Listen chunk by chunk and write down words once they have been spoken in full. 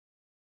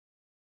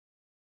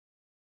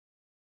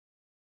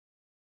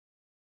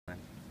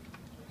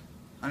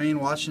I mean,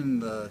 watching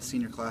the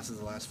senior classes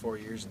the last 4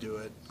 years do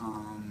it,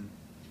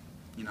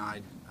 you know,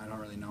 I don't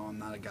really know. I'm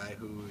not a guy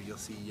who you'll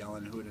see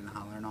yelling, hooting, and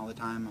hollering all the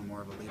time. I'm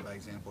more of a lead by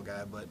example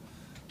guy, but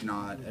you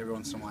know, every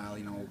once in a while,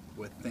 you know,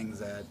 with things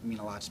that mean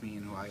a lot to me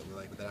and who I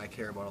like that I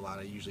care about a lot,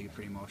 I usually get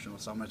pretty emotional.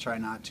 So I'm gonna try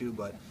not to,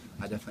 but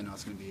I definitely know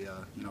it's gonna be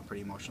a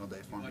pretty emotional day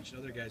for me. Watched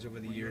other guys over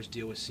the years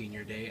deal with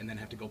senior day and then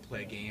have to go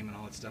play a game and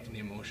all that stuff and the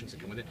emotions that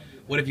come with it.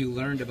 What have you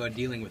learned about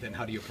dealing with it and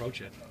how do you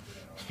approach it?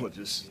 Well,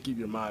 just keep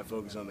your mind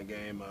focused on the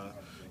game.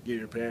 Give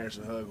your parents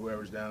a hug,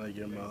 whoever's down there,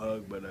 give them a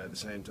hug, but at the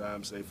same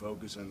time, stay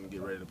focused and get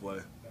ready to play.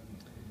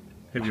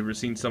 Have you ever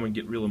seen someone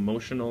get real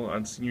emotional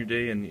on senior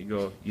day and you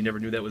go, you never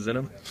knew that was in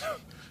them?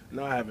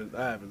 No, I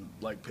haven't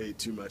like paid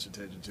too much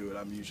attention to it.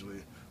 I'm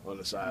usually on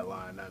the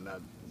sideline,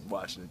 not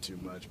watching it too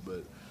much.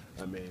 But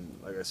I mean,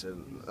 like I said,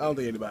 I don't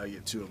think anybody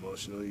get too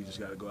emotional. You just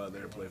got to go out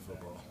there and play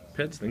football.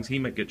 Peds thinks he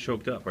might get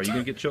choked up. Are you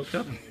gonna get choked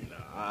up? No,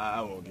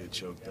 I won't get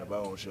choked up. I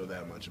won't show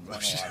that much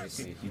emotion.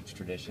 Obviously, a huge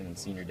tradition in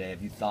senior day.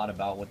 Have you thought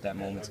about what that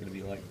moment's going to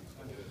be like?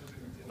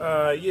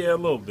 Yeah, a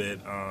little bit.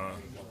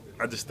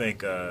 I just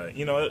think,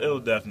 you know, it'll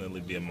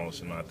definitely be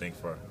emotional, I think,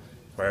 for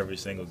every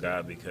single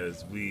guy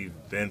because we've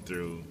been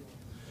through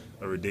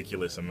a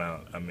ridiculous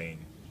amount. I mean,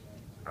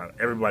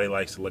 everybody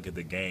likes to look at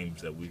the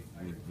games that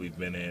we've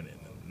been in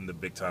and the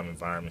big-time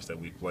environments that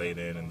we played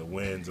in and the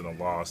wins and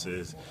the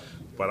losses.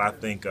 But I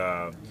think when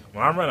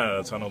I run out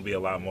of the tunnel, it'll be a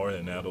lot more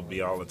than that. It'll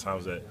be all the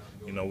times that,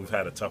 you know, we've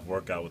had a tough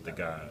workout with the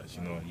guys.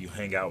 You know, you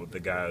hang out with the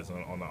guys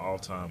on the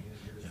all-time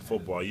in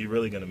football. You're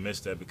really going to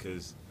miss that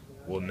because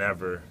we'll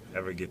never,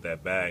 ever get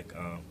that back.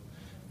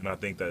 And I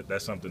think that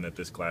that's something that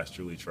this class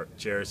truly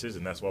cherishes,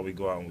 and that's why we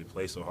go out and we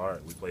play so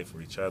hard. We play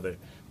for each other.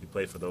 We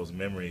play for those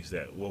memories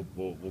that we'll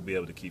be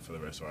able to keep for the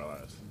rest of our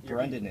lives.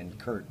 Brendan and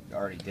Kurt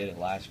already did it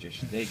last year.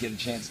 Should they get a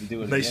chance to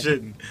do it They again?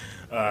 shouldn't.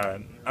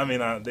 I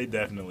mean, they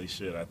definitely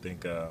should. I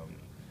think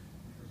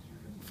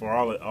for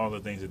all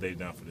the things that they've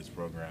done for this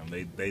program,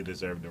 they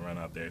deserve to run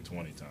out there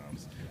 20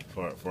 times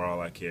for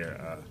all I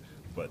care.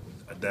 But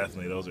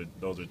definitely, those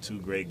are two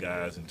great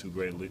guys and two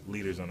great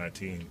leaders on our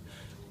team.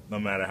 No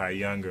matter how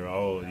young or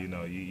old, you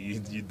know,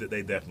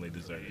 they definitely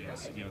deserve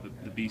it. You know,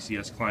 the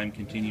BCS climb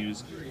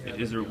continues.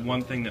 Is there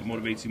one thing that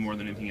motivates you more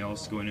than anything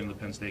else going into the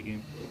Penn State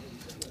game?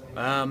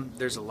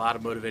 There's a lot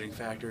of motivating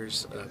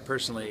factors.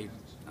 Personally,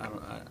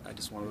 I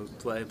just want to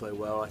play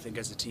well. I think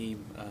as a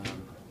team,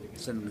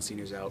 sending the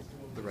seniors out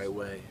the right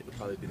way would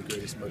probably be the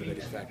greatest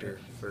motivating factor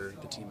for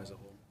the team as a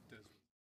whole.